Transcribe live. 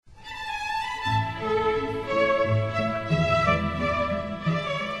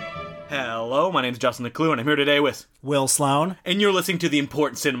Hello, my name's Justin LeClue, and I'm here today with Will Sloan. And you're listening to the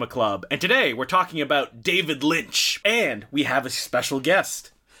Important Cinema Club. And today we're talking about David Lynch. And we have a special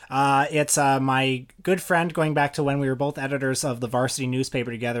guest. It's my good friend going back to when we were both editors of the varsity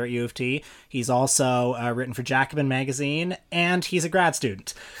newspaper together at U of T. He's also written for Jacobin magazine, and he's a grad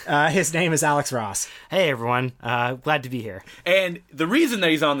student. His name is Alex Ross. Hey, everyone. Glad to be here. And the reason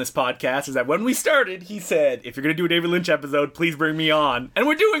that he's on this podcast is that when we started, he said, if you're going to do a David Lynch episode, please bring me on. And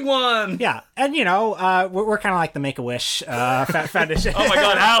we're doing one! Yeah, and we're kind of like the Make-A-Wish foundation. Oh my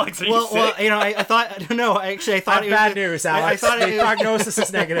god, Alex, are you sick? Well, I thought, I don't know, I thought it was... bad news, Alex. The prognosis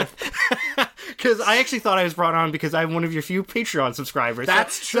is negative. Because I actually thought I was brought on because I'm one of your few Patreon subscribers.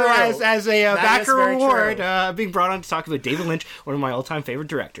 That's true. So as a backer reward, being brought on to talk about David Lynch, one of my all-time favorite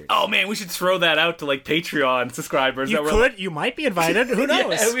directors. Oh man, we should throw that out to like Patreon subscribers. You might be invited. Who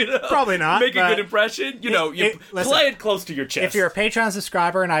knows? Yeah, we know. Probably not. Make a good impression. You play it close to your chest. If you're a Patreon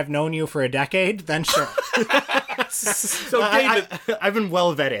subscriber and I've known you for a decade, then sure. So David, I've been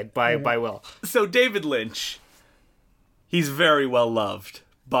well vetted by Will. So David Lynch, he's very well loved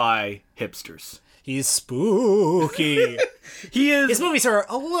by hipsters. He's spooky. He is. His movies are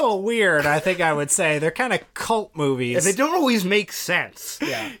a little weird, I think I would say. They're kind of cult movies. And they don't always make sense.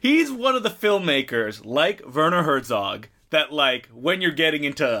 Yeah. He's one of the filmmakers, like Werner Herzog, that, like, when you're getting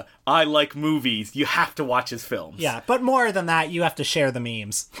into I like movies, you have to watch his films. Yeah, but more than that, you have to share the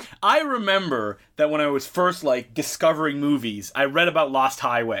memes. I remember that when I was first, like, discovering movies, I read about Lost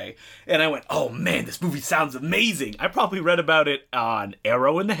Highway, and I went, oh man, this movie sounds amazing. I probably read about it on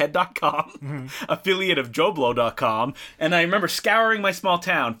arrowinthehead.com, affiliate of JoBlo.com, and I remember scouring my small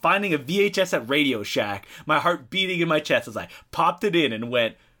town, finding a VHS at Radio Shack, my heart beating in my chest as I popped it in and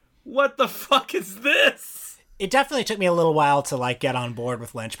went, what the fuck is this? It definitely took me a little while to like get on board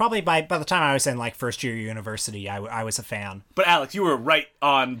with Lynch. Probably by the time I was in like first year university, I was a fan. But Alex, you were right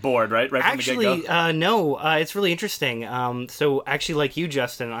on board, right? Right from Actually, the get-go? no. It's really interesting. So actually, like you,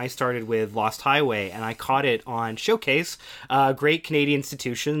 Justin, I started with Lost Highway, and I caught it on Showcase, a great Canadian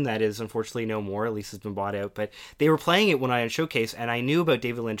institution that is unfortunately no more, at least has been bought out. But they were playing it when I on Showcase, and I knew about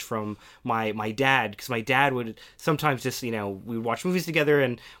David Lynch from my dad, because my dad would sometimes just, we would watch movies together,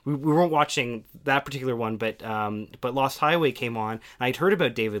 and we weren't watching that particular one, but Lost Highway came on, and I'd heard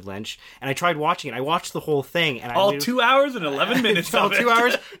about David Lynch, and I tried watching it. I watched the whole thing, and all 2 hours and 11 minutes all of it. 2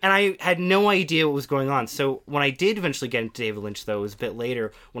 hours, and I had no idea what was going on. So when I did eventually get into David Lynch, though, it was a bit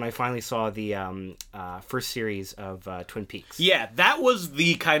later when I finally saw the first series of Twin Peaks. Yeah, that was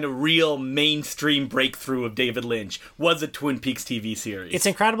the kind of real mainstream breakthrough of David Lynch, was a Twin Peaks TV series. It's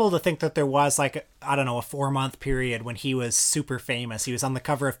incredible to think that there was like, I don't know, a 4-month period when he was super famous. He was on the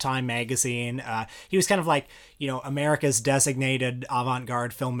cover of Time magazine. He was kind of like, America's designated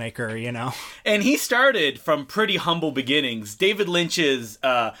avant-garde filmmaker, And he started from pretty humble beginnings. David Lynch's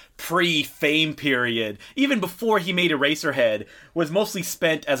pre-fame period, even before he made Eraserhead, was mostly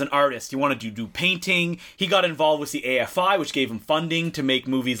spent as an artist. He wanted to do painting. He got involved with the AFI, which gave him funding to make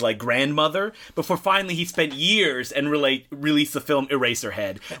movies like Grandmother, before finally he spent years and released the film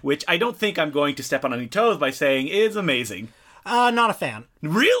Eraserhead, which I don't think I'm going to step on any toes by saying is amazing. Not a fan.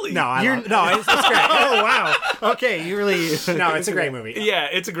 Really? No, it's great. Oh, wow. Okay, you really... No, it's a great movie. Yeah,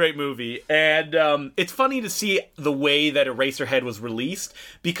 it's a great movie. And it's funny to see the way that Eraserhead was released,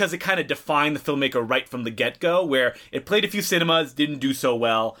 because it kind of defined the filmmaker right from the get-go, where it played a few cinemas, didn't do so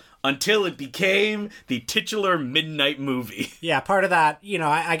well, until it became the titular midnight movie. Yeah, part of that,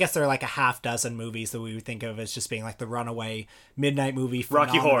 I guess there are like a half dozen movies that we would think of as just being like the runaway midnight movie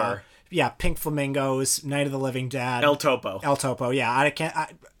phenomena. Rocky Horror. Yeah, Pink Flamingos, Night of the Living Dead. El Topo, yeah.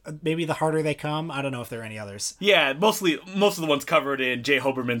 Maybe The Harder They Come. I don't know if there are any others. Yeah, most of the ones covered in Jay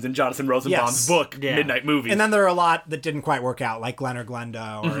Hoberman's and Jonathan Rosenbaum's book, Midnight Movies. And then there are a lot that didn't quite work out, like Glen or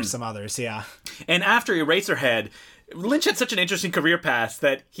Glenda or some others, yeah. And after Eraserhead, Lynch had such an interesting career path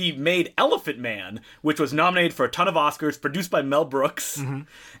that he made Elephant Man, which was nominated for a ton of Oscars, produced by Mel Brooks,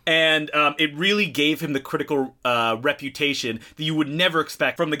 and it really gave him the critical reputation that you would never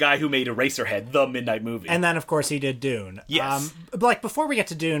expect from the guy who made Eraserhead, the midnight movie. And then, of course, he did Dune. Yes. But before we get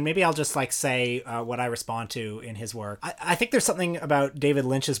to Dune, maybe I'll just say what I respond to in his work. I think there's something about David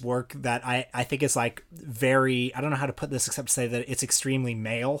Lynch's work that I think is very, I don't know how to put this except to say that it's extremely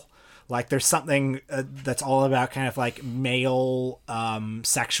male. Like, there's something that's all about kind of like male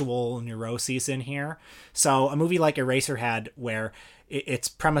sexual neuroses in here. So a movie like Eraserhead, where it's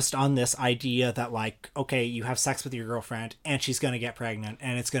premised on this idea that, like, okay, you have sex with your girlfriend and she's going to get pregnant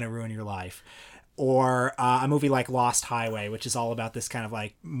and it's going to ruin your life. Or a movie like Lost Highway, which is all about this kind of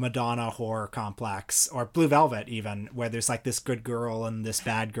like Madonna horror complex, or Blue Velvet even, where there's like this good girl and this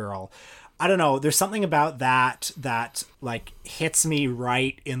bad girl. I don't know. There's something about that like hits me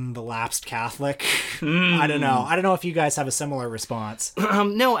right in the lapsed Catholic. I don't know. I don't know if you guys have a similar response.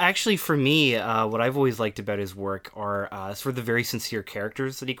 No, actually, for me, what I've always liked about his work are sort of the very sincere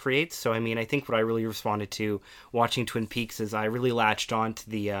characters that he creates. So, I mean, I think what I really responded to watching Twin Peaks is I really latched on to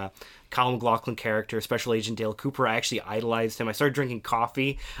the Kyle MacLachlan character, Special Agent Dale Cooper. I actually idolized him. I started drinking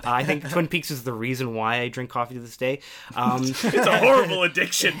coffee. I think Twin Peaks is the reason why I drink coffee to this day. It's a horrible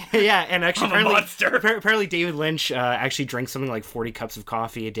addiction. Yeah, and actually, I'm a monster. apparently David Lynch actually drinks something like 40 cups of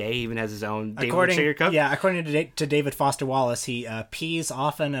coffee a day. He even has his own David Lynch Sager cup. Yeah, according to David Foster Wallace, he pees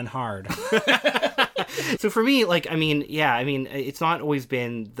often and hard. So for me, like, I mean, it's not always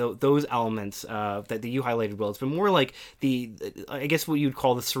been those elements that you highlighted, Will. It's been more like I guess what you'd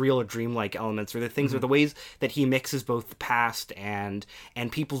call the surreal or dreamlike elements, or the things, or the ways that he mixes both the past and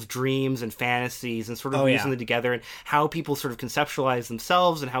people's dreams and fantasies, and sort of using them together, and how people sort of conceptualize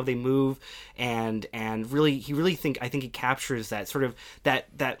themselves and how they move, and really, I think he captures that sort of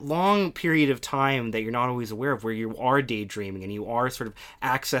that long period of time that you're not always aware of, where you are daydreaming and you are sort of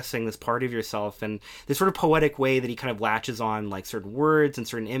accessing this part of yourself, and this sort of poetic way that he kind of latches on like certain words and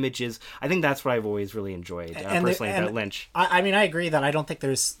certain images. I think that's what I've always really enjoyed personally about Lynch. I mean, I agree that I don't think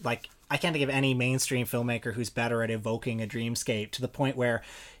there's like, I can't think of any mainstream filmmaker who's better at evoking a dreamscape to the point where,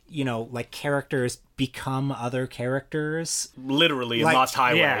 you know, like characters become other characters. Literally in Lost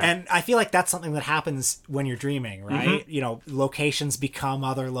Highway. Yeah. And I feel like that's something that happens when you're dreaming, right? You know, locations become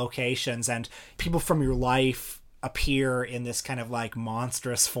other locations, and people from your life appear in this kind of like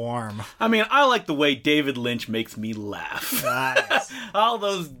monstrous form. I mean, I like the way David Lynch makes me laugh. Nice. All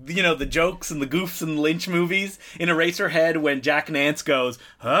those, you know, the jokes and the goofs in the Lynch movies. In Eraserhead, when Jack Nance goes,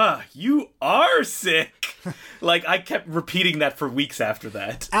 you are sick. Like, I kept repeating that for weeks after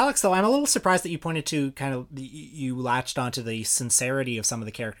that. Alex, though, I'm a little surprised that you pointed to kind of, you latched onto the sincerity of some of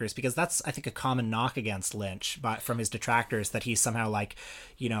the characters, because that's, I think, a common knock against Lynch from his detractors, that he's somehow like,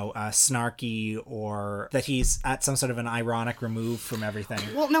 you know, snarky, or that he's at some sort of an ironic remove from everything.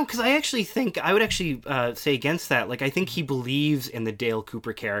 Well, no, because I actually think, I would actually say against that. Like, I think he believes in the Dale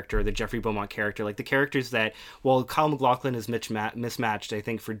Cooper character, the Jeffrey Beaumont character, like the characters that, while Kyle MacLachlan is mismatched, I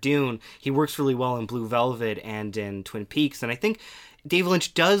think, for Dune, he works really well in Blue Velvet and in Twin Peaks, and I think David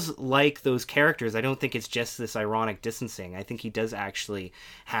Lynch does like those characters. I don't think it's just this ironic distancing. I think he does actually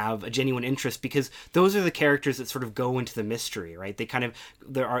have a genuine interest, because those are the characters that sort of go into the mystery, right? They kind of,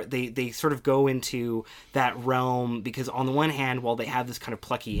 they sort of go into that realm, because on the one hand, while they have this kind of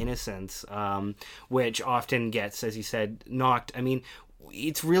plucky innocence, which often gets, as you said, knocked, I mean,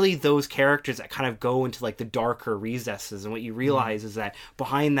 it's really those characters that kind of go into like the darker recesses, and what you realize is that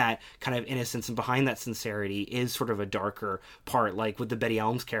behind that kind of innocence and behind that sincerity is sort of a darker part, like with the Betty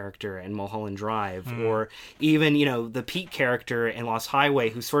Elms character in Mulholland Drive, or even, you know, the Pete character in Lost Highway,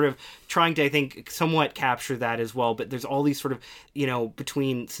 who's sort of trying to, I think, somewhat capture that as well. But there's all these sort of, you know,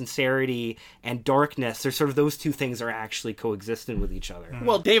 between sincerity and darkness, there's sort of those two things are actually coexistent with each other.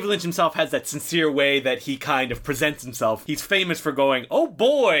 Well, David Lynch himself has that sincere way that he kind of presents himself. He's famous for going, oh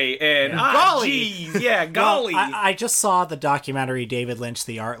boy, and golly, geez, yeah, golly. Well, I just saw the documentary David Lynch,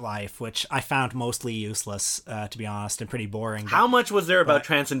 The Art Life, which I found mostly useless, to be honest, and pretty boring. How much was there about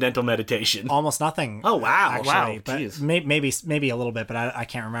transcendental meditation? Almost nothing. Oh, wow. Actually. Wow, but geez. maybe a little bit, but I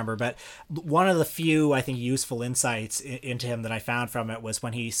can't remember. But one of the few, I think, useful insights into him that I found from it was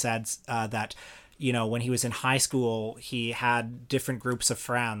when he said that, you know, when he was in high school, he had different groups of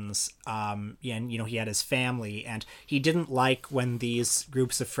friends, and, you know, he had his family, and he didn't like when these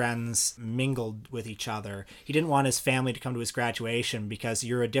groups of friends mingled with each other. He didn't want his family to come to his graduation, because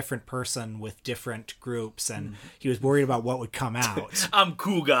you're a different person with different groups, and he was worried about what would come out. I'm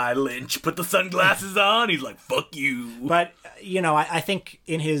cool guy, Lynch. Put the sunglasses on. He's like, fuck you. But, you know, I think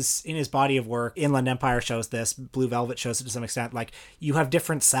in his body of work, Inland Empire shows this, Blue Velvet shows it to some extent, like, you have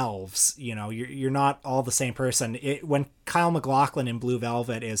different selves, you know, you're not all the same person. When Kyle MacLachlan in Blue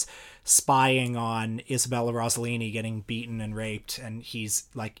Velvet is spying on Isabella Rossellini getting beaten and raped, and he's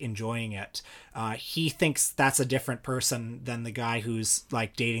like enjoying it, he thinks that's a different person than the guy who's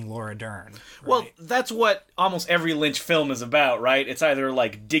like dating Laura Dern. Right? Well, that's what almost every Lynch film is about, right? It's either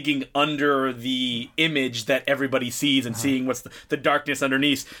like digging under the image that everybody sees and seeing what's the darkness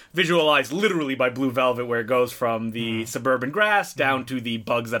underneath, visualized literally by Blue Velvet, where it goes from the suburban grass down to the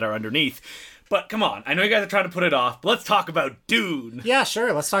bugs that are underneath. But come on, I know you guys are trying to put it off, but let's talk about Dune. Yeah,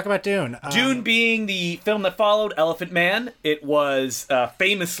 sure, let's talk about Dune. Dune being the film that followed Elephant Man. It was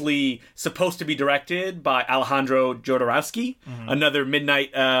famously supposed to be directed by Alejandro Jodorowsky, another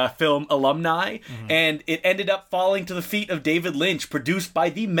Midnight Film alumni, and it ended up falling to the feet of David Lynch, produced by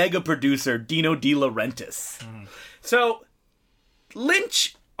the mega producer Dino De Laurentiis. So,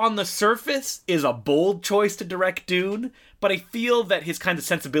 Lynch on the surface, is a bold choice to direct Dune, but I feel that his kinds of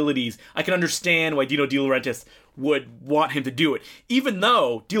sensibilities, I can understand why Dino De Laurentiis would want him to do it. Even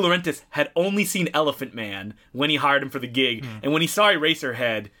though De Laurentiis had only seen Elephant Man when he hired him for the gig, and when he saw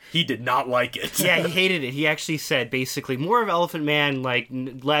Eraserhead, he did not like it. Yeah, he hated it. He actually said, basically, more of Elephant Man, like,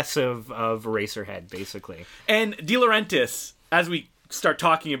 less of Eraserhead, basically. And De Laurentiis, as we start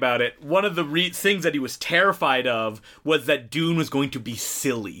talking about it, one of the things that he was terrified of was that Dune was going to be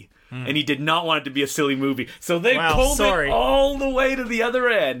silly. And he did not want it to be a silly movie. So they pulled it all the way to the other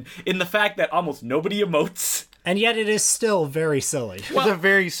end in the fact that almost nobody emotes. And yet it is still very silly. It's a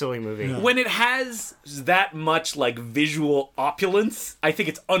very silly movie. Yeah. When it has that much, like, visual opulence, I think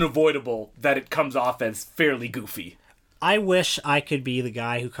it's unavoidable that it comes off as fairly goofy. I wish I could be the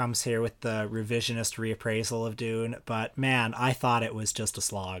guy who comes here with the revisionist reappraisal of Dune, but man, I thought it was just a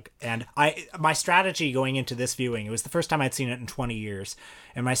slog. And my strategy going into this viewing, it was the first time I'd seen it in 20 years,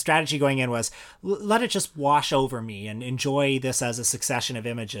 and my strategy going in was, let it just wash over me and enjoy this as a succession of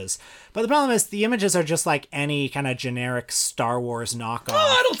images. But the problem is, the images are just like any kind of generic Star Wars knockoff.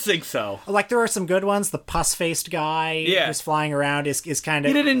 Oh, I don't think so. Like, there are some good ones. The pus-faced guy who's flying around is kind of...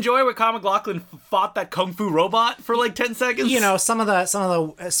 You didn't enjoy when Kyle MacLachlan fought that kung fu robot for like 10 seconds? You know, some of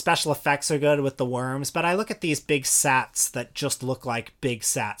the special effects are good with the worms, but I look at these big sets that just look like big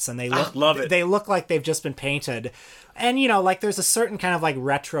sets, and they look... love it. They look like they've just been painted. And, you know, like, there's a certain kind of, like,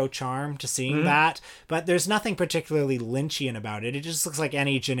 retro charm to seeing that, but there's nothing particularly Lynchian about it. It just looks like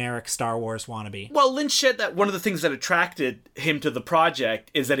any generic Star Wars wannabe. Well, Lynch said that one of the things that attracted him to the project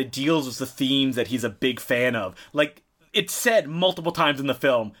is that it deals with the themes that he's a big fan of. Like, it's said multiple times in the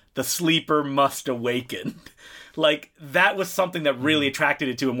film, the sleeper must awaken. Like, that was something that really attracted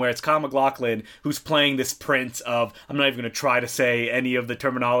it to him, where it's Kyle MacLachlan who's playing this prince of, I'm not even going to try to say any of the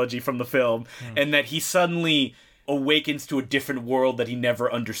terminology from the film, and that he suddenly awakens to a different world that he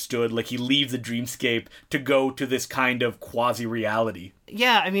never understood. Like, he leaves the dreamscape to go to this kind of quasi-reality.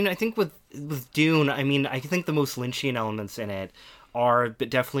 Yeah, I mean, I think with Dune, I mean, I think the most Lynchian elements in it are but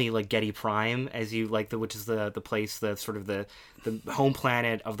definitely like Getty Prime, as you like, which is the place, the sort of the home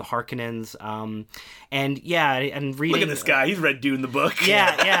planet of the Harkonnens, and yeah, and reading. Look at this guy; he's read Dune the book.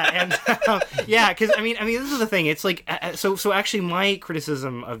 Yeah, and yeah, because I mean, this is the thing. It's like so. Actually, my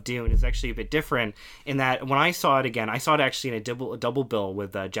criticism of Dune is actually a bit different in that when I saw it again, I saw it actually in a double bill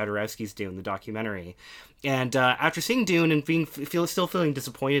with Jodorowsky's Dune, the documentary. And after seeing Dune and still feeling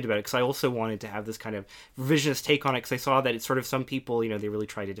disappointed about it, because I also wanted to have this kind of revisionist take on it, because I saw that it's sort of some people, you know, they really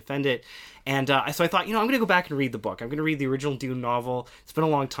try to defend it. And so I thought, you know, I'm going to go back and read the book. I'm going to read the original Dune novel. It's been a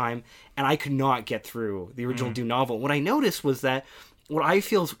long time, and I could not get through the original Dune novel. What I noticed was that what I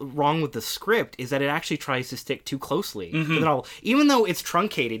feel is wrong with the script is that it actually tries to stick too closely to the novel. Even though it's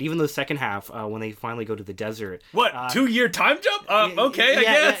truncated, even though the second half, when they finally go to the desert. What, 2-year time jump? Okay, I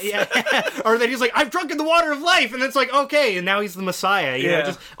guess. Yeah. Or that he's like, I've drunk in the water of life, and it's like, okay, and now he's the Messiah. You know,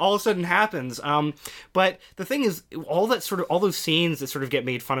 just all of a sudden happens. But the thing is, all those scenes that sort of get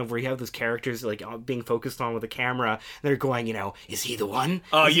made fun of, where you have those characters like being focused on with a camera, and they're going, you know, is he the one?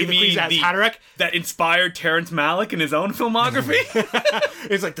 Is you mean that inspired Terrence Malick in his own filmography?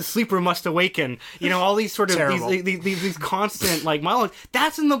 It's like the sleeper must awaken. You know, all these sort of these constant like monologues.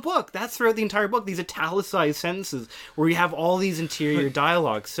 That's in the book. That's throughout the entire book. These italicized sentences where you have all these interior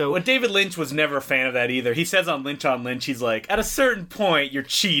dialogues. So, well, David Lynch was never a fan of that either. He says on Lynch, he's like, at a certain point, you're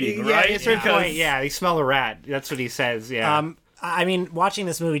cheating, right? At a certain point, you smell a rat. That's what he says. Yeah. I mean, watching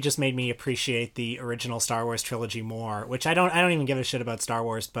this movie just made me appreciate the original Star Wars trilogy more, which I don't even give a shit about Star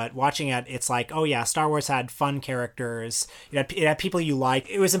Wars, but watching it, it's like, oh yeah, Star Wars had fun characters, it had people you like.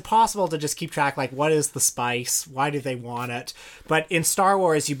 It was impossible to just keep track, like, what is the spice? Why do they want it? But in Star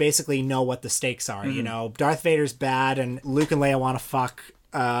Wars, you basically know what the stakes are, you know, Darth Vader's bad, and Luke and Leia want to fuck,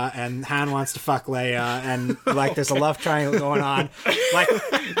 and Han wants to fuck Leia, and like there's a love triangle going on. Like,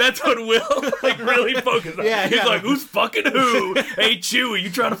 that's what Will like really focused on. He's like, who's fucking who? Hey Chewie, you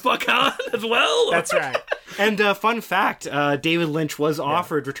trying to fuck Han as well? That's right. And fun fact, David Lynch was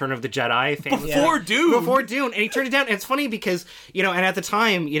offered Return of the Jedi before Dune, and he turned it down. And it's funny because, you know, and at the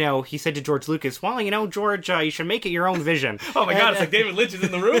time, you know, he said to George Lucas, well, you know, George, you should make it your own vision. Oh my God, it's like David Lynch is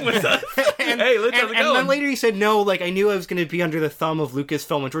in the room with us. Hey, Lynch, how's it going? And then later he said, no, like, I knew I was going to be under the thumb of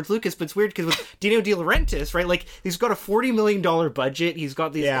Lucasfilm and George Lucas, but it's weird because with Dino De Laurentiis, right, like, he's got a $40 million budget, he's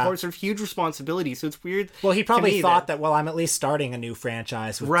got these sort of huge responsibilities, so it's weird. Well, he probably thought that, well, I'm at least starting a new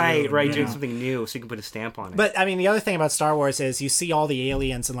franchise with Dune, doing something new so he can put a stamp on it. But, I mean, the other thing about Star Wars is you see all the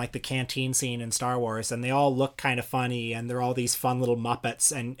aliens in like the canteen scene in Star Wars, and they all look kind of funny, and they're all these fun little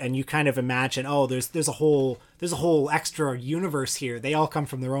Muppets, and you kind of imagine, there's a whole extra universe here. They all come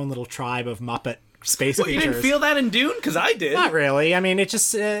from their own little tribe of Muppet space You creatures. didn't feel that in Dune? Because I did. Not really. I mean, it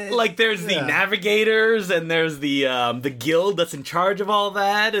just Like there's the navigators, and there's the guild that's in charge of all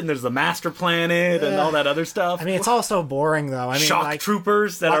that, and there's the master planet and all that other stuff. I mean, it's all so boring, though. I mean, shock like,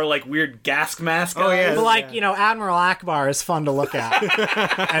 troopers that are like weird gas mask guys. Oh, yeah. but like Admiral Akbar is fun to look at,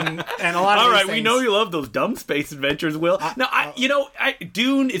 and a lot of All these right, we things- know you love those dumb space adventures, Will.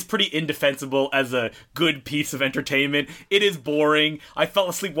 Dune is pretty indefensible as a good piece of entertainment. It is boring. I fell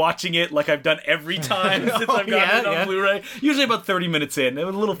asleep watching it like I've done every time since I've gotten it on Blu-ray. Usually about 30 minutes in. It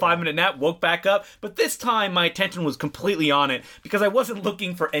was a little 5-minute nap, woke back up. But this time, my attention was completely on it because I wasn't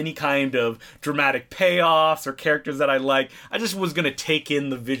looking for any kind of dramatic payoffs or characters that I liked. I just was going to take in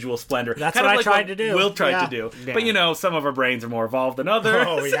the visual splendor. That's kind what of I tried to do. Will tried Yeah. to do. Yeah. But, some of our brains are more evolved than others.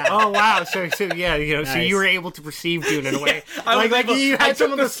 Oh yeah. Oh wow! So yeah, so Nice. you were able to perceive Dune in a way. I was like able- you I had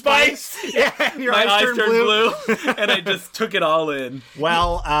some took of the spice. Yeah, and your My eyes turned blue. and I just took it all in.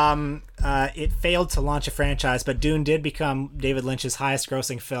 Well, it failed to launch a franchise, but Dune did become David Lynch's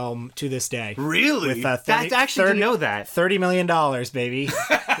highest-grossing film to this day. Really? With That's actually didn't know that. $30 million, baby.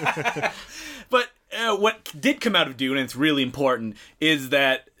 But what did come out of Dune, and it's really important, is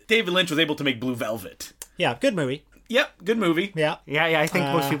that David Lynch was able to make Blue Velvet. Yeah, good movie. Yep, good movie. Yeah. Yeah, I think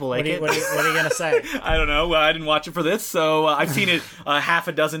most people like it. What are you gonna say? I don't know. I didn't watch it for this, so I've seen it half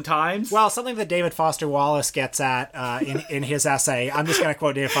a dozen times. Well, something that David Foster Wallace gets at in his essay. I'm just gonna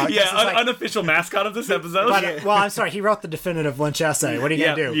quote David Foster. yeah, unofficial mascot of this episode. But, well, I'm sorry. He wrote the definitive Lynch essay. What are you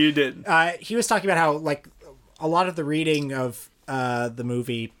yeah, gonna do? you did. He was talking about how like a lot of the reading of the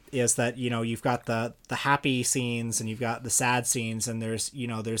movie is that you've got the happy scenes and you've got the sad scenes, and there's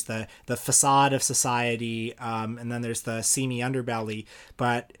the facade of society, and then there's the seamy underbelly.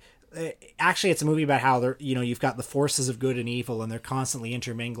 But actually, it's a movie about how you've got the forces of good and evil, and they're constantly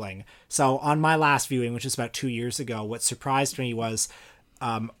intermingling. So on my last viewing, which was about 2 years ago, what surprised me was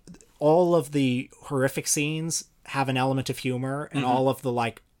all of the horrific scenes have an element of humor, and all of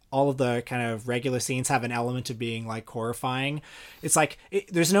the kind of regular scenes have an element of being like horrifying. It's like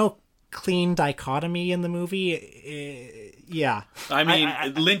there's no clean dichotomy in the movie. Yeah. I mean,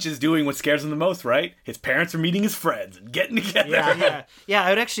 Lynch is doing what scares him the most, right? His parents are meeting his friends and getting together. Yeah, I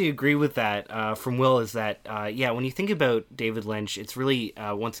would actually agree with that from Will, is that, when you think about David Lynch, it's really,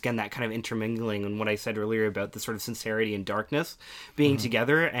 once again, that kind of intermingling and what I said earlier about the sort of sincerity and darkness being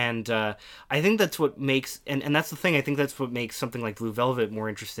together. And I think that's what makes, and that's the thing, I think that's what makes something like Blue Velvet more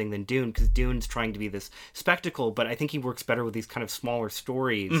interesting than Dune, because Dune's trying to be this spectacle, but I think he works better with these kind of smaller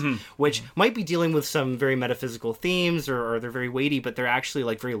stories, which might be dealing with some very metaphysical themes, or they're very weighty, but they're actually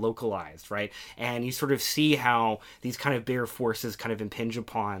like very localized, right? And you sort of see how these kind of bigger forces kind of impinge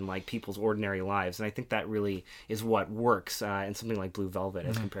upon like people's ordinary lives, and I think that really is what works in something like Blue Velvet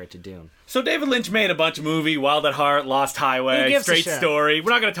as compared to Dune. So David Lynch made a bunch of movies: Wild at Heart, Lost Who Highway, gives a Straight shit? Story.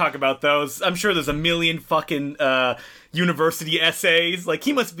 We're not going to talk about those. I'm sure there's a million fucking university essays. Like,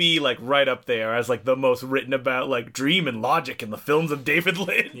 he must be like right up there as like the most written about like dream and logic in the films of David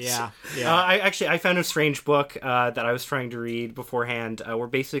Lynch. Yeah. I found a strange book that I was trying to read beforehand, where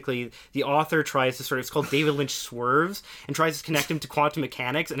basically the author tries to it's called David Lynch Swerves, and tries to connect him to quantum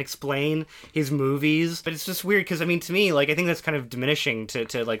mechanics and explain his movies. But it's just weird because, I mean, to me, like, I think that's kind of diminishing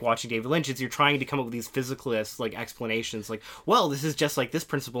to like watching David Lynch, is you're trying to come up with these physicalist like explanations, like, well, this is just like this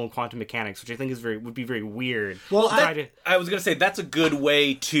principle in quantum mechanics, which I think would be very weird. Well, I was going to say that's a good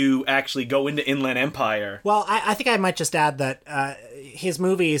way to actually go into Inland Empire. Well, I think I might just add that his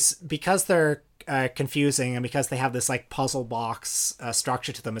movies, because they're confusing and because they have this like puzzle box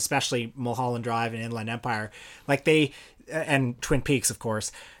structure to them, especially Mulholland Drive and Inland Empire, like and Twin Peaks, of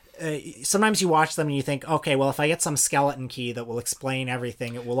course. Sometimes you watch them and you think, okay, well, if I get some skeleton key that will explain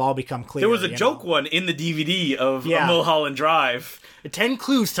everything, it will all become clear. There was a joke one in the DVD of Yeah. Mulholland Drive. 10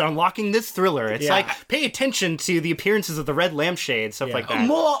 clues to unlocking this thriller. It's Yeah. like, pay attention to the appearances of the red lampshade, stuff like that.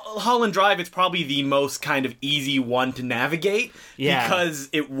 Mulholland Drive is probably the most kind of easy one to navigate, Yeah. because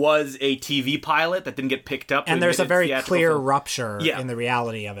it was a TV pilot that didn't get picked up. And there's a very clear film. rupture Yeah. in the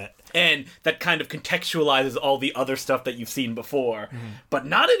reality of it. And that kind of contextualizes all the other stuff that you've seen before. But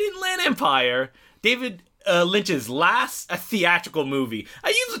not in Inland Empire. David Lynch's last theatrical movie. I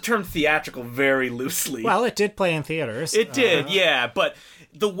use the term theatrical very loosely. Well, it did play in theaters. It did, yeah, but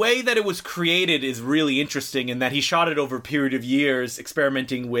the way that it was created is really interesting, in that he shot it over a period of years,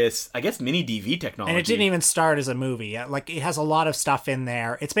 experimenting with, I guess, mini DV technology. And it didn't even start as a movie. Like, it has a lot of stuff in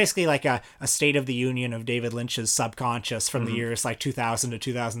there. It's basically like a state of the union of David Lynch's subconscious from the years like 2000 to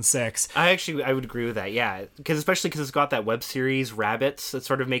 2006. I would agree with that, yeah. Especially because it's got that web series, Rabbits, that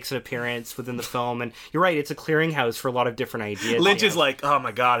sort of makes an appearance within the film. And you're right, it's a clearinghouse for a lot of different ideas. Lynch is like, oh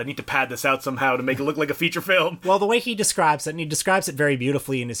my god, I need to pad this out somehow to make it look like a feature film. Well, the way he describes it, and he describes it very beautifully,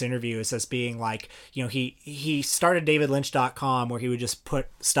 beautifully in his interviews as being like, he started davidlynch.com where he would just put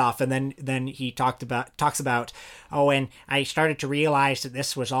stuff, and then he talks about, and I started to realize that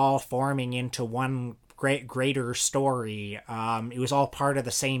this was all forming into one greater story. It was all part of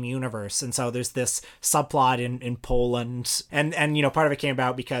the same universe, and so there's this subplot in Poland, and part of it came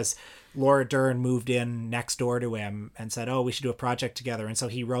about because Laura Dern moved in next door to him and said, we should do a project together. And so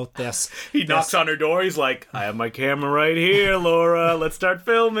he wrote this. He knocks on her door. He's like, I have my camera right here, Laura. Let's start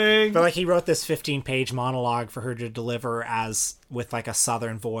filming. But he wrote this 15-page monologue for her to deliver with like a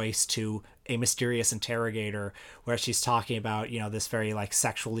Southern voice to a mysterious interrogator, where she's talking about, this very like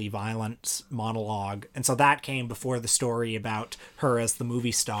sexually violent monologue. And so that came before the story about her as the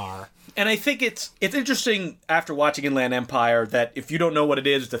movie star. And I think it's interesting after watching Inland Empire that if you don't know what it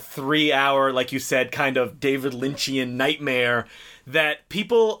is, the 3-hour, like you said, kind of David Lynchian nightmare, that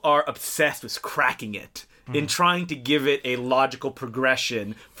people are obsessed with cracking it in trying to give it a logical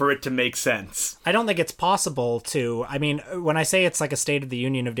progression for it to make sense. I don't think it's possible to. I mean, when I say it's like a State of the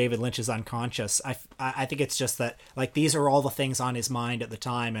Union of David Lynch's unconscious, I think it's just that, like, these are all the things on his mind at the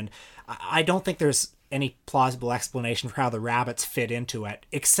time, and I don't think there's any plausible explanation for how the rabbits fit into it,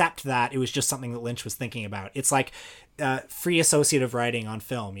 except that it was just something that Lynch was thinking about. It's like free associative writing on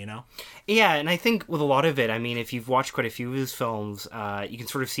film, Yeah, and I think with a lot of it, I mean, if you've watched quite a few of his films, you can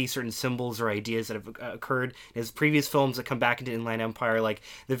sort of see certain symbols or ideas that have occurred in his previous films that come back into Inland Empire, like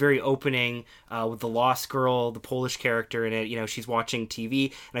the very opening with the lost girl, the Polish character in it, she's watching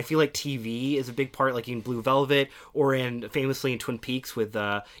TV, and I feel like TV is a big part, like in Blue Velvet, or famously in Twin Peaks with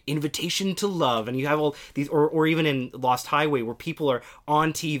Invitation to Love, and you have all these, or even in Lost Highway, where people are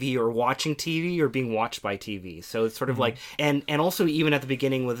on TV or watching TV or being watched by TV, so it's sort of like, and also even at the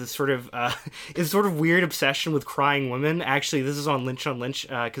beginning with this sort of weird obsession with crying women. Actually, this is on Lynch,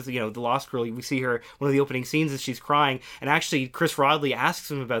 because the Lost Girl, we see her, one of the opening scenes is she's crying, and actually Chris Rodley asks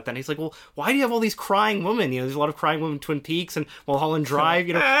him about that, and he's like, well, why do you have all these crying women? There's a lot of crying women in Twin Peaks and Mulholland Drive,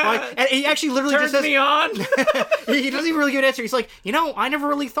 why? And he actually literally Turns just says, me on. he doesn't even really give an answer. He's like, I never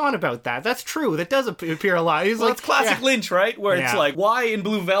really thought about that. That's true. That does appear a lot. He's like, it's classic Lynch, right? Where it's like, why in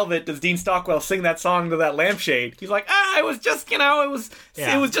Blue Velvet does Dean Stockwell sing that song to that lampshade? He's like, it was just, it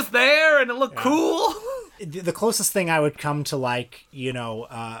was just there and it looked cool. The closest thing I would come to, like,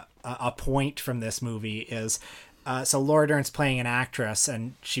 a point from this movie is, so Laura Dern's playing an actress,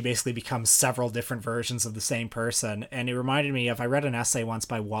 and she basically becomes several different versions of the same person. And it reminded me of, I read an essay once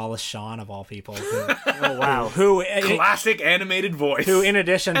by Wallace Shawn, of all people. Who classic animated voice. Who, in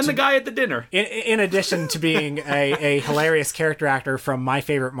addition and the guy at the dinner. In addition to being a hilarious character actor from My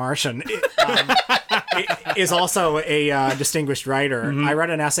Favorite Martian, is also a distinguished writer. Mm-hmm. I read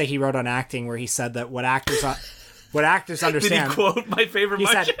an essay he wrote on acting where he said that what actors understand. Did he quote My Favorite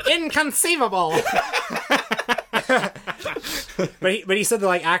Martian? He said, inconceivable. but he said that,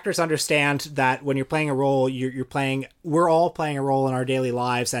 like, actors understand that when you're playing a role, we're all playing a role in our daily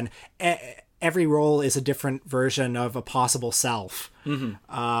lives, and every role is a different version of a possible self.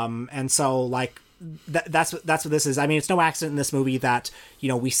 Mm-hmm. And so, like, that's what this is. I mean, it's no accident in this movie that,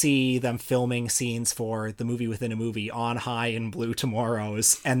 we see them filming scenes for the movie within a movie on High and Blue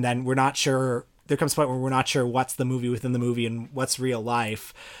Tomorrows, and then we're not sure. There comes a point where we're not sure what's the movie within the movie and what's real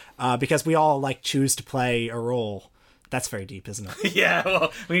life, because we all, like, choose to play a role. That's very deep, isn't it? Yeah,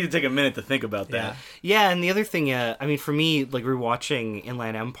 well, we need to take a minute to think about that. Yeah, and the other thing, I mean, for me, like, rewatching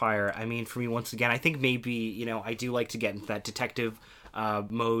Inland Empire, I mean, for me, once again, I think maybe, I do like to get into that detective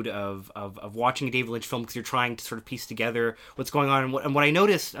mode of watching a David Lynch film, because you're trying to sort of piece together what's going on. And what I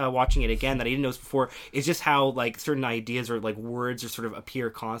noticed watching it again that I didn't notice before is just how, like, certain ideas or, like, words or sort of appear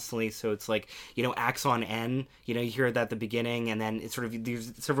constantly. So it's like, Axon N, you hear that at the beginning, and then it's sort of,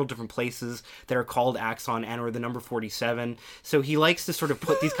 there's several different places that are called Axon N or the number 47. So he likes to sort of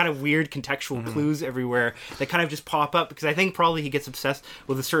put these kind of weird contextual clues everywhere that kind of just pop up, because I think probably he gets obsessed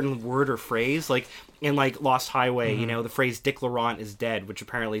with a certain word or phrase, like in, like, Lost Highway, the phrase Dick Laurent is dead, which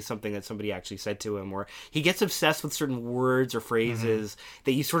apparently is something that somebody actually said to him, or he gets obsessed with certain words or phrases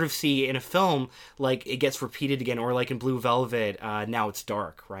that you sort of see in a film, like it gets repeated again, or like in Blue Velvet, Now It's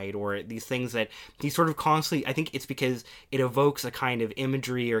Dark, right? Or these things that he sort of constantly, I think it's because it evokes a kind of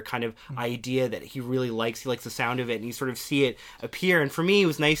imagery or kind of idea that he really likes. He likes the sound of it, and you sort of see it appear. And for me, it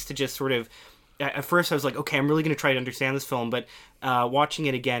was nice to just sort of, at first I was like, okay, I'm really going to try to understand this film, but watching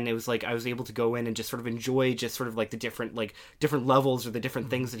it again, it was like I was able to go in and just sort of enjoy just sort of like the different levels or the different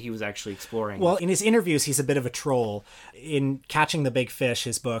things that he was actually exploring. Well, in his interviews, he's a bit of a troll. In Catching the Big Fish,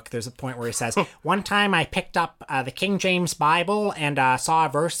 his book, there's a point where he says, "One time I picked up the King James Bible and saw a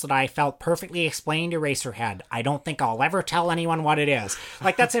verse that I felt perfectly explained Eraserhead. I don't think I'll ever tell anyone what it is."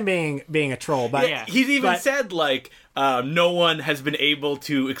 Like, that's him being a troll. But yeah, he's even said, like, no one has been able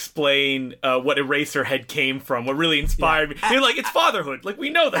to explain what Eraserhead came from, what really inspired me. They're like, it's fatherhood. Like, we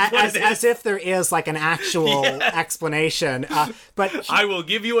know that's what it is. As if there is, like, an actual explanation. But I will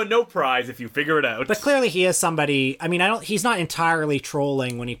give you a no prize if you figure it out. But clearly he is somebody, I mean, he's not entirely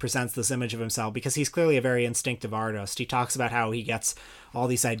trolling when he presents this image of himself, because he's clearly a very instinctive artist. He talks about how he gets all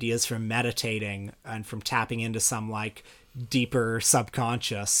these ideas from meditating and from tapping into some, like, deeper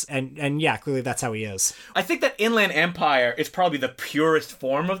subconscious, and yeah, clearly that's how he is. I think that Inland Empire is probably the purest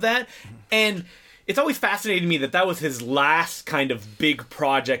form of that, and it's always fascinated me that was his last kind of big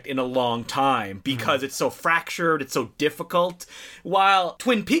project in a long time, because it's so fractured, it's so difficult, while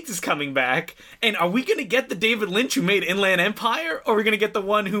Twin Peaks is coming back. And are we going to get the David Lynch who made Inland Empire, or are we going to get the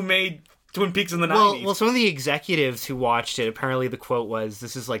one who made Twin Peaks in the 90s? Well, some of the executives who watched it, apparently the quote was,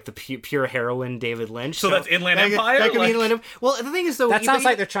 "This is like the pure heroine David Lynch." So that's Inland Empire? That could be Inland Empire. Well, the thing is, though... That sounds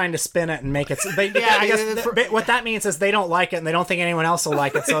like they're trying to spin it and make it... I guess what that means is they don't like it, and they don't think anyone else will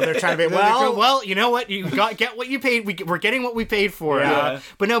like it, so they're trying to be, well, you know what? You get what you paid. We're getting what we paid for. Yeah.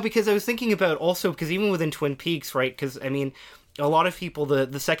 But no, because I was thinking about also, because even within Twin Peaks, right, because, I mean... A lot of people,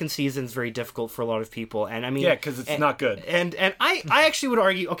 the second season is very difficult for a lot of people, and I mean, yeah, because it's not good. And I actually would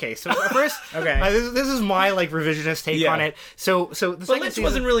argue. Okay, so first, this is my like revisionist take on it. So the second Lynch season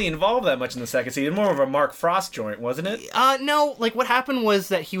wasn't really involved that much in the second season. More of a Mark Frost joint, wasn't it? No. Like what happened was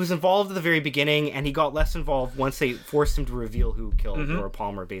that he was involved at the very beginning, and he got less involved once they forced him to reveal who killed Laura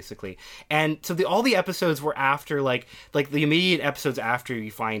Palmer, basically. And so all the episodes were after like the immediate episodes after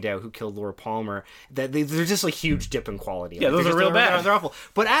you find out who killed Laura Palmer. That they're just like huge dip in quality. Yeah, like, those are real bad. They're awful.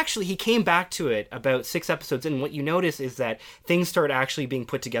 But actually, he came back to it about 6 episodes in, and what you notice is that things start actually being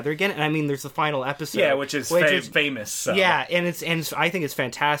put together again. And I mean, there's the final episode. Yeah, which is famous. So. Yeah, and I think it's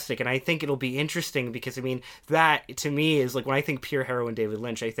fantastic, and I think it'll be interesting because, I mean, that, to me, is like, when I think pure heroine David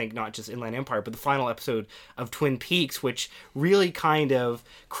Lynch, I think not just Inland Empire, but the final episode of Twin Peaks, which really kind of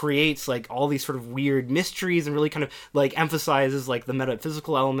creates, like, all these sort of weird mysteries and really kind of, like, emphasizes, like, the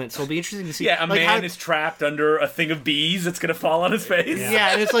metaphysical element. So it'll be interesting to see. Yeah, a man is trapped under a thing of bees that's going to fall on his face.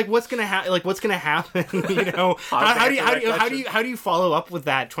 Yeah, and it's like, what's gonna happen? Like, what's gonna happen? You know, how do you follow up with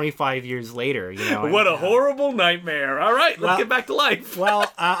that 25 years later? You know, what a horrible nightmare. All right, let's get back to life.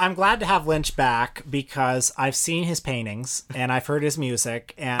 Well, I'm glad to have Lynch back because I've seen his paintings and I've heard his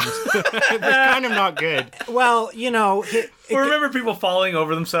music, and they're kind of not good. Well, you know. Remember people falling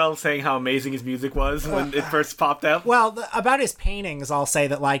over themselves saying how amazing his music was when it first popped up? Well, about his paintings, I'll say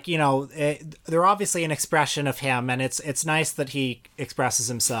that, like, you know, they're obviously an expression of him, and it's nice that he expresses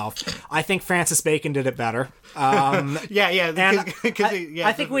himself. I think Francis Bacon did it better. Yeah.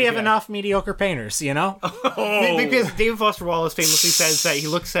 I think we have enough mediocre painters, you know? Because David Foster Wallace famously says that he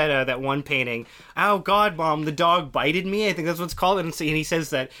looks at that one painting, "Oh, God, Mom, the dog bited me." I think that's what it's called. And he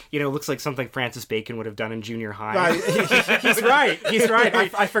says that, you know, it looks like something Francis Bacon would have done in junior high. He's right.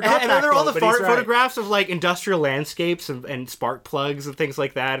 I forgot and that. And there are all the quote, photographs of, like, industrial landscapes and spark plugs and things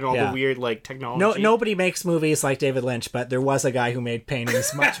like that, and all the weird, like, technology. Nobody makes movies like David Lynch, but there was a guy who made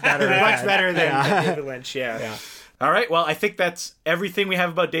paintings much better. Much better than David Lynch, yeah. All right, well, I think that's everything we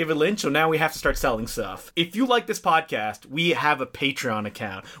have about David Lynch, so now we have to start selling stuff. If you like this podcast, we have a Patreon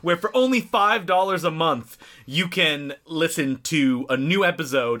account where for only $5 a month, you can listen to a new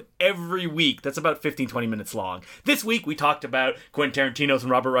episode every week. That's about 15-20 minutes long. This week, we talked about Quentin Tarantino's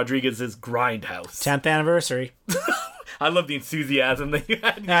and Robert Rodriguez's Grindhouse. 10th anniversary. I love the enthusiasm that you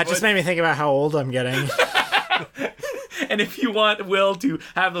had. Yeah, it just made me think about how old I'm getting. And if you want Will to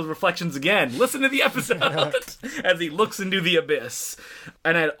have those reflections again, listen to the episode as he looks into the abyss.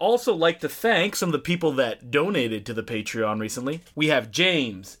 And I'd also like to thank some of the people that donated to the Patreon recently. We have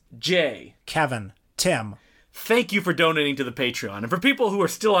James, Jay, Kevin, Tim. Thank you for donating to the Patreon. And for people who are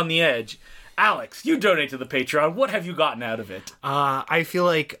still on the edge, Alex, you donate to the Patreon. What have you gotten out of it? I feel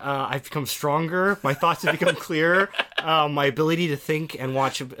like I've become stronger. My thoughts have become clearer. My ability to think and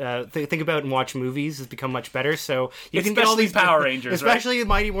watch, think about and watch movies has become much better. So you can get all these Power Rangers, especially the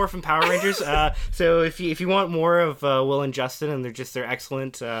Mighty Morphin Power Rangers. So if you want more of Will and Justin and their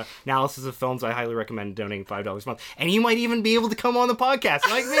excellent analysis of films, I highly recommend donating $5 a month. And you might even be able to come on the podcast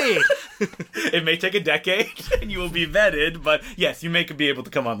like me. It may take a decade, and you will be vetted, but yes, you may be able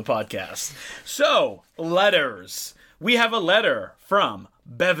to come on the podcast. So, letters. We have a letter from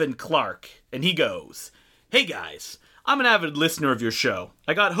Bevan Clark, and he goes, "Hey guys, I'm an avid listener of your show.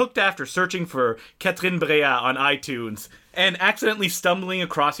 I got hooked after searching for Catherine Breillat on iTunes and accidentally stumbling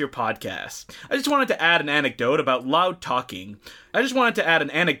across your podcast. I just wanted to add an anecdote about loud talking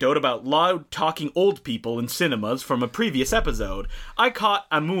old people in cinemas from a previous episode. I caught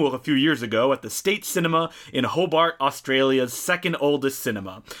Amour a few years ago at the State Cinema in Hobart, Australia's second oldest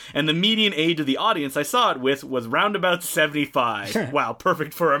cinema, and the median age of the audience I saw it with was round about 75. Wow,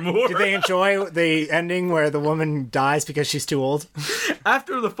 perfect for Amour. Did they enjoy the ending where the woman dies because she's too old?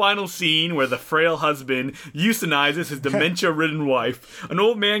 After the final scene where the frail husband euthanizes his dementia-ridden wife, an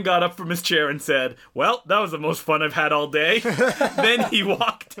old man got up from his chair and said, "Well, that was the most fun I've had all day." Then he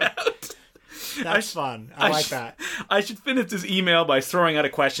walked out. That's fun. I like that. I should finish this email by throwing out a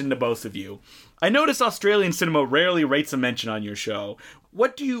question to both of you. I notice Australian cinema rarely rates a mention on your show.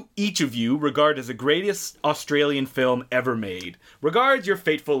 What do each of you regard as the greatest Australian film ever made? Regards, your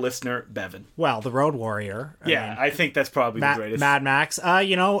faithful listener, Bevan. Well, The Road Warrior. I think that's probably the greatest. Mad Max.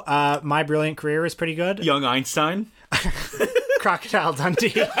 My Brilliant Career is pretty good. Young Einstein. Crocodile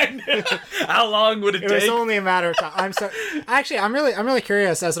Dundee. How long would it take? It was only a matter of time. I'm really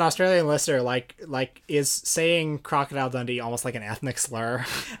curious as an Australian listener. Like, is saying Crocodile Dundee almost like an ethnic slur?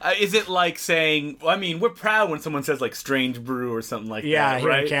 Is it like saying? I mean, we're proud when someone says like Strange Brew or something like that. Yeah, here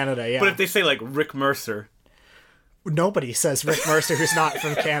right? in Canada. Yeah. But if they say like Rick Mercer, nobody says Rick Mercer who's not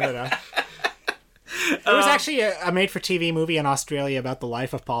from Canada. There was actually a made-for-TV movie in Australia about the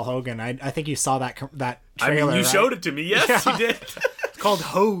life of Paul Hogan. I think you saw that trailer. You showed it to me. Yes, you did. It's called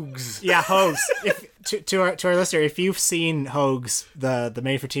Hogs. Yeah, Hogs. To our listener, if you've seen Hogs, the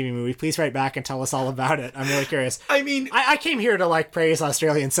made-for-TV movie, please write back and tell us all about it. I'm really curious. I mean, I came here to like praise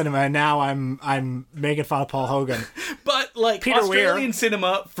Australian cinema, and now I'm making fun of Paul Hogan. But like Peter Australian Weir.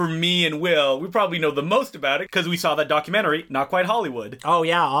 cinema, for me and Will, we probably know the most about it because we saw that documentary, Not Quite Hollywood. Oh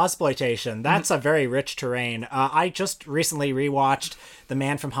yeah, Ozploitation. That's a very rich terrain. I just recently rewatched The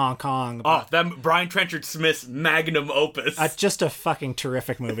Man from Hong Kong. That Brian Trenchard Smith's magnum opus. Just a fucking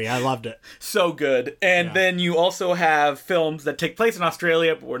terrific movie. I loved it. So good. And then you also have films that take place in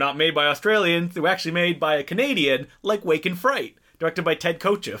Australia, but were not made by Australians. They were actually made by a Canadian, like Wake and Fright, directed by Ted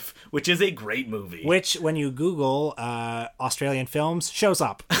Kochev, which is a great movie. Which, when you Google Australian films, shows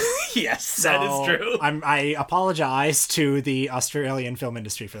up. Yes, that is true. I apologize to the Australian film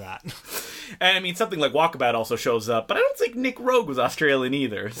industry for that. And I mean, something like Walkabout also shows up, but I don't think Nick Rogue was Australian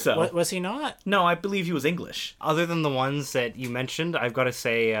either. So Was he not? No, I believe he was English. Other than the ones that you mentioned, I've got to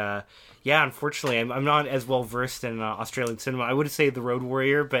say, unfortunately, I'm not as well versed in Australian cinema. I would say The Road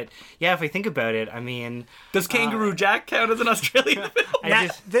Warrior, but yeah, if I think about it, I mean... Does Kangaroo Jack count as an Australian film?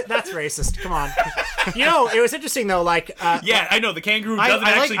 That's racist. Come on. It was interesting, though, like... yeah, I know, the kangaroo doesn't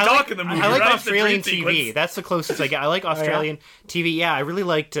actually talk in the movie, I like right? Australian TV. That's the closest I get. I like Australian TV. Yeah, I really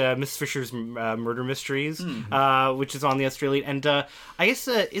liked Miss Fisher's Murder Mysteries, which is on the Australian... And I guess,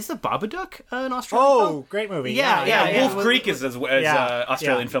 is The Babadook an Australian film? Oh, great movie. Yeah. Wolf Creek is as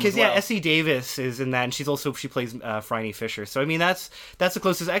Australian film as well. Because, Essie Davis is in that, and she plays Phryne Fisher. So, I mean, that's the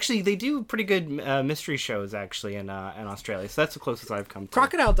closest. Actually, they do pretty good mystery shows, actually, in Australia. So that's the closest I've come to.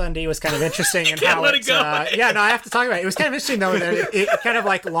 Crocodile Dundee was kind of interesting in Can't how let it go. I have to talk about it. It was kind of interesting, though, that it kind of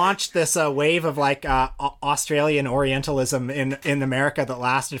like launched this wave of like Australian Orientalism in America that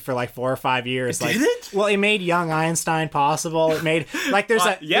lasted for like 4 or 5 years. Did it? Well, it made Young Einstein possible. It made like there's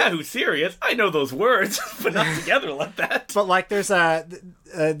who's serious? I know those words, but not together like that. But like there's a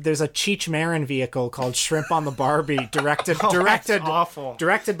Cheech Marin vehicle called Shrimp on the Barbie, directed awful.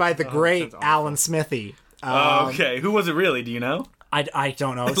 Directed by the great Alan Smithy. Okay, who was it really? Do you know? I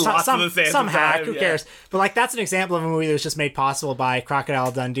don't know. Some hack. Who cares? But like that's an example of a movie that was just made possible by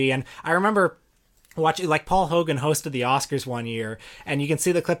Crocodile Dundee. And I remember watching, like, Paul Hogan hosted the Oscars one year, and you can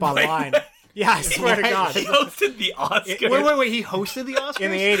see the clip online. Yeah, I swear to God. He hosted the Oscars. Wait, he hosted the Oscars?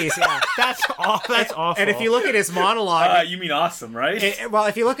 In the 80s, yeah. That's awful. And if you look at his monologue... you mean awesome, right?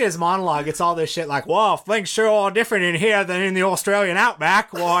 If you look at his monologue, it's all this shit like, whoa, things sure are different in here than in the Australian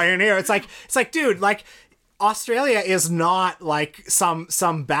outback. Why, in here? It's like, dude, like... Australia is not like some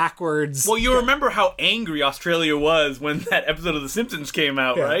backwards... Well, you remember how angry Australia was when that episode of The Simpsons came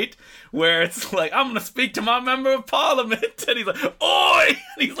out, right? Where it's like, I'm going to speak to my member of parliament. And he's like, oi! And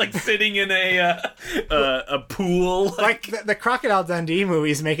he's like sitting in a pool. Like the Crocodile Dundee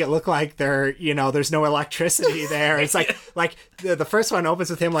movies make it look like there's no electricity there. It's like the first one opens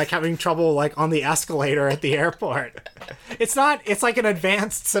with him like having trouble like on the escalator at the airport. It's like an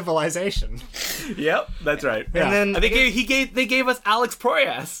advanced civilization. Yep, that's right. Yeah. And then they gave us Alex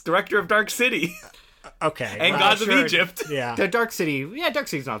Proyas, director of Dark City. Okay. And well, Gods sure. of Egypt. Yeah. The Dark City. Yeah, Dark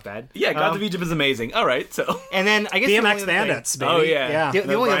City's not bad. Yeah, Gods of Egypt is amazing. All right, so. And then I guess the only BMX other Bandits, baby. Oh, yeah. Yeah.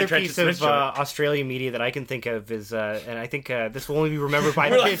 The only Brian other Trench's piece Smith of joint. Australian media that I can think of is, and I think this will only be remembered by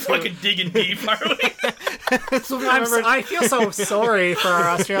We're like kids who- fucking digging deep, are we? this will be remembered. I feel so sorry for our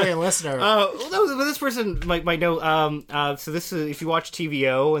Australian listener. Well, this person might know. So this is, if you watch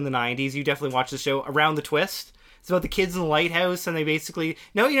TVO in the '90s, you definitely watch the show Around the Twist. It's about the kids in the lighthouse, and they basically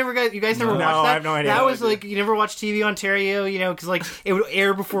you guys never watched that. I have no idea. That No was like you never watched TV Ontario, because like it would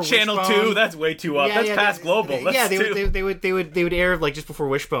air before Channel Wishbone. 2, that's way too up. Yeah, that's yeah, past global. That's yeah, too. they would air like just before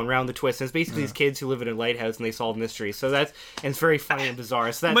Wishbone, Round the Twist. And it's basically these kids who live in a lighthouse and they solve mysteries. So and it's very funny and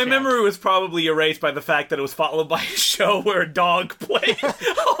bizarre. So that's My memory was probably erased by the fact that it was followed by a show where a dog played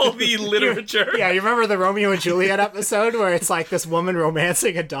all the literature. Yeah, you remember the Romeo and Juliet episode where it's like this woman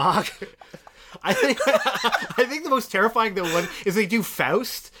romancing a dog? I think the most terrifying one is they do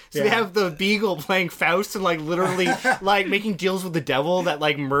Faust. So they Yeah. have the beagle playing Faust and like literally like making deals with the devil that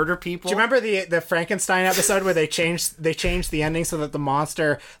like murder people. Do you remember the Frankenstein episode where they changed the ending so that the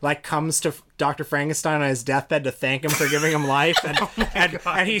monster like comes to Dr. Frankenstein on his deathbed to thank him for giving him life, and and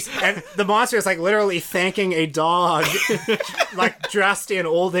the monster is like literally thanking a dog like dressed in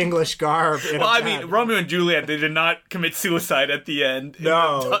Old English garb. Well, I mean, Romeo and Juliet, they did not commit suicide at the end.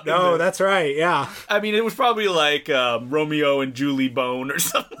 No, that's right. Yeah, I mean, it was probably like Romeo and Julie Bone or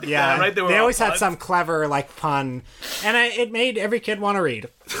something like yeah. that, right? They were always all had puns. some clever like pun, and it made every kid want to read.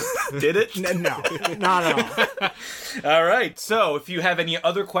 Did it? No, not at all. All right. So if you have any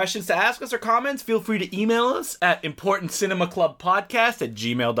other questions to ask us or comments, feel free to email us at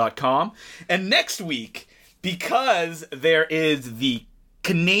importantcinemaclubpodcast@gmail.com. And next week, because there is the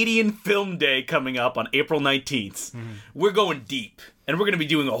Canadian Film Day coming up on April 19th, we're going deep. And we're going to be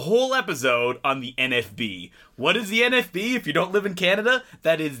doing a whole episode on the NFB. What is the NFB? If you don't live in Canada,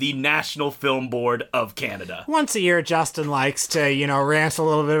 that is the National Film Board of Canada. Once a year, Justin likes to, rant a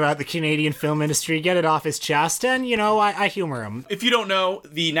little bit about the Canadian film industry, get it off his chest, and, I humor him. If you don't know,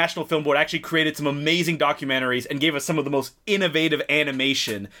 the National Film Board actually created some amazing documentaries and gave us some of the most innovative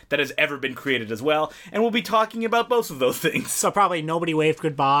animation that has ever been created as well. And we'll be talking about both of those things. So probably Nobody Waved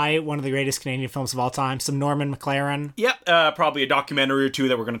Goodbye, one of the greatest Canadian films of all time, some Norman McLaren. Yep, probably a documentary or two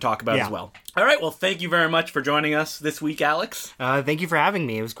that we're going to talk about Yeah. as well. All right, well, thank you very much for joining us this week, Alex. Thank you for having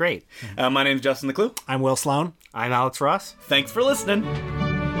me. It was great. My name is Justin the Clue. I'm Will Sloan. I'm Alex Ross. Thanks for listening.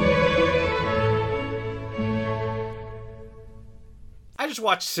 I just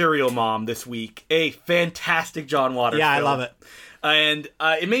watched Serial Mom this week. A fantastic John Waters Yeah, I film. love it. And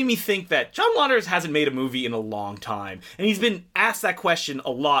it made me think that John Waters hasn't made a movie in a long time. And he's been asked that question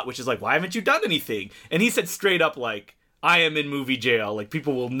a lot, which is like, why haven't you done anything? And he said straight up, like, I am in movie jail. Like,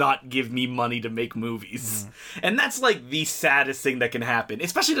 people will not give me money to make movies. And that's, like, the saddest thing that can happen,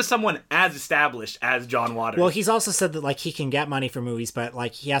 especially to someone as established as John Waters. Well, he's also said that, like, he can get money for movies, but,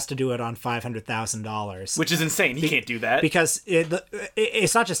 like, he has to do it on $500,000. Which is insane. He can't do that. Because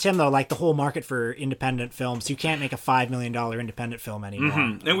it's not just him, though. Like, the whole market for independent films, you can't make a $5 million independent film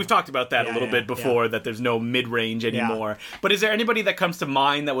anymore. And we've talked about that a little bit before, that there's no mid-range anymore. But is there anybody that comes to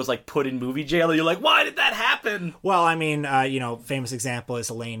mind that was, like, put in movie jail, and you're like, why did that happen? Well, I mean, famous example is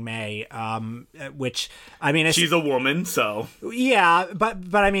Elaine May, which, I mean, it's, She's a woman, so... yeah,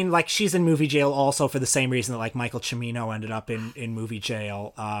 but I mean, like, she's in movie jail also for the same reason that, like, Michael Cimino ended up in movie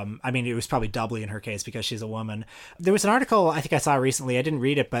jail. I mean, it was probably doubly in her case because she's a woman. There was an article I think I saw recently, I didn't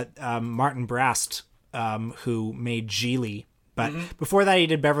read it, but Martin Brest, who made Geely, but before that he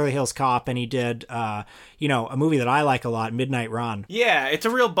did Beverly Hills Cop, and he did, a movie that I like a lot, Midnight Run. Yeah, it's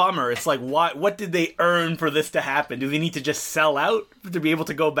a real bummer. It's like, what did they earn for this to happen? Do they need to just sell out to be able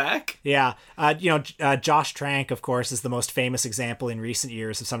to go back? Yeah. Josh Trank, of course, is the most famous example in recent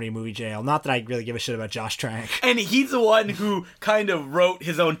years of somebody in movie jail. Not that I really give a shit about Josh Trank. And he's the one who kind of wrote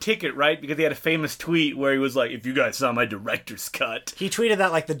his own ticket, right? Because he had a famous tweet where he was like, if you guys saw my director's cut. He tweeted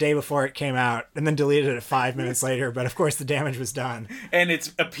that like the day before it came out and then deleted it 5 minutes later, but of course the damage was done. And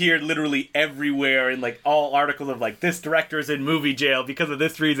it's appeared literally everywhere in like all articles of like, this director is in movie jail because of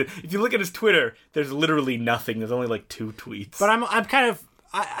this reason. If you look at his Twitter, there's literally nothing. There's only like 2 tweets. But I'm kind of,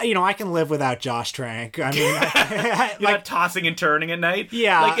 I can live without Josh Trank. I mean, You're not tossing and turning at night?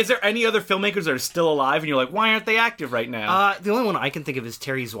 Yeah. Like, is there any other filmmakers that are still alive and you're like, why aren't they active right now? The only one I can think of is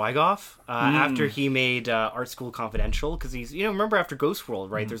Terry Zwigoff. After he made Art School Confidential, because he's, remember after Ghost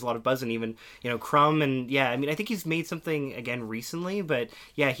World, right? There's a lot of buzz, and even, Crumb, and I mean, I think he's made something again recently, but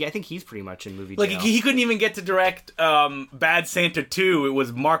yeah, I think he's pretty much in movie jail. Like, he couldn't even get to direct Bad Santa 2. It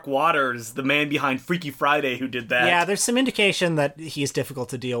was Mark Waters, the man behind Freaky Friday, who did that. yeah, there's some indication that he's difficult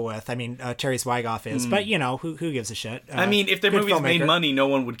difficult to deal with. I mean, Terry Zwigoff is, but who gives a shit? I mean, if their movies made money, no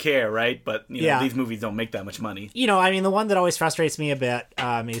one would care, right? But these movies don't make that much money. I mean, the one that always frustrates me a bit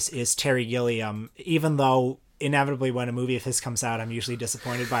is Terry Gilliam, even though inevitably when a movie of his comes out, I'm usually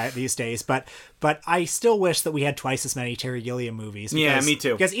disappointed by it these days. But I still wish that we had twice as many Terry Gilliam movies. Because, me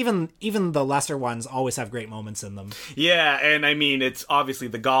too. Because even the lesser ones always have great moments in them. Yeah, and I mean, it's obviously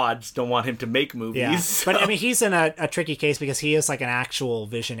the gods don't want him to make movies. Yeah. So. But I mean, he's in a tricky case because he is like an actual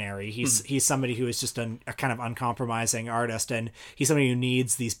visionary. He's somebody who is just a kind of uncompromising artist, and he's somebody who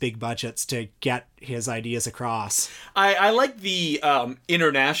needs these big budgets to get his ideas across. I like the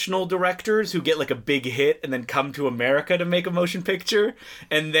international directors who get like a big hit and then come to America to make a motion picture,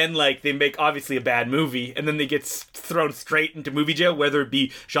 and then like they make obviously a bad movie, and then they get thrown straight into movie jail, whether it be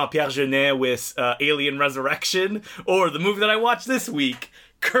Jean-Pierre Jeunet with Alien Resurrection, or the movie that I watched this week,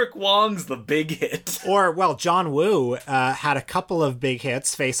 Kirk Wong's The Big Hit. Or, well, John Woo had a couple of big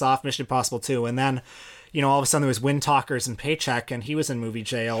hits, Face Off, Mission Impossible 2, and then all of a sudden there was Wind Talkers and Paycheck, and he was in movie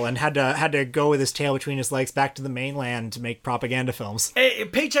jail and had to go with his tail between his legs back to the mainland to make propaganda films.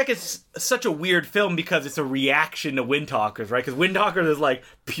 Paycheck is such a weird film because it's a reaction to Wind Talkers, right? Because Wind Talkers is like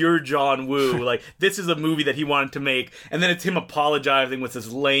pure John Woo. Like, this is a movie that he wanted to make, and then it's him apologizing with this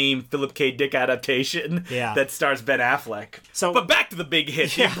lame Philip K. Dick adaptation that stars Ben Affleck. But back to the big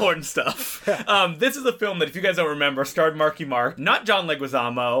hit, the important stuff. This is a film that, if you guys don't remember, starred Marky Mark, not John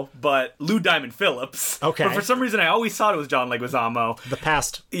Leguizamo, but Lou Diamond Phillips. Okay. But for some reason, I always thought it was John Leguizamo. The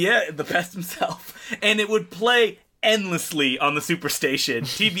Pest. Yeah, The Pest himself. And it would play endlessly on the Superstation,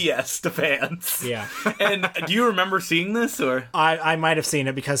 TBS, to fans. Yeah. And do you remember seeing this, or? I might have seen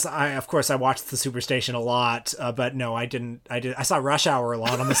it because of course I watched the Superstation a lot, but no, I didn't. I saw Rush Hour a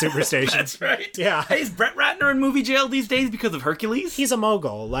lot on the Superstation. That's right. Yeah. Hey, is Brett Ratner in movie jail these days because of Hercules? He's a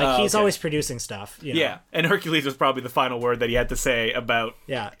mogul. He's always producing stuff. Yeah, and Hercules was probably the final word that he had to say about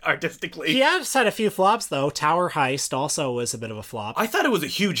artistically. He has had a few flops, though. Tower Heist also was a bit of a flop. I thought it was a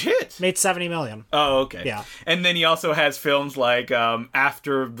huge hit. Made $70 million. Oh, okay. Yeah. And then he also has films like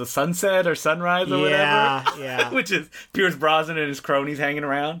After the Sunset or Sunrise or whatever. Yeah. Which is Pierce Brosnan and his cronies hanging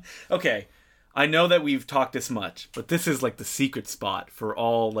around. Okay. I know that we've talked this much, but this is like the secret spot for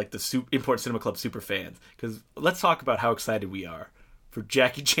all like the Import Cinema Club super fans. Because let's talk about how excited we are for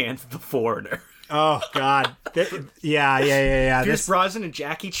Jackie Chan's The Foreigner. Oh, God. Yeah. Pierce Brosnan and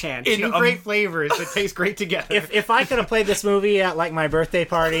Jackie Chan. Two great flavors that taste great together. If I could have played this movie at like my birthday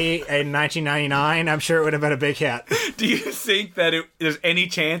party in 1999, I'm sure it would have been a big hit. Do you think that there's any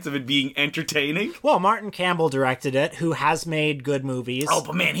chance of it being entertaining? Well, Martin Campbell directed it, who has made good movies. Oh,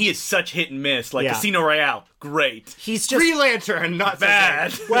 but man, he is such hit and miss. Like Casino Royale, great. He's just Green Lantern, not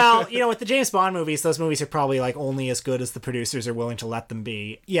bad. Well, with the James Bond movies, those movies are probably like only as good as the producers are willing to let them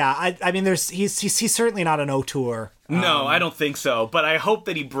be. Yeah, I mean, he's certainly not an auteur. No, I don't think so. But I hope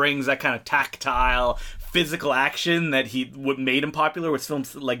that he brings that kind of tactile, physical action that what made him popular with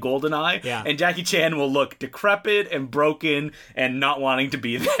films like GoldenEye. Yeah. And Jackie Chan will look decrepit and broken and not wanting to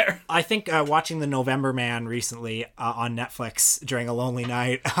be there. I think watching The November Man recently on Netflix during a lonely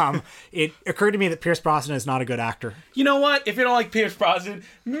night, it occurred to me that Pierce Brosnan is not a good actor. You know what? If you don't like Pierce Brosnan,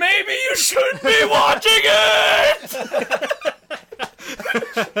 maybe you shouldn't be watching it!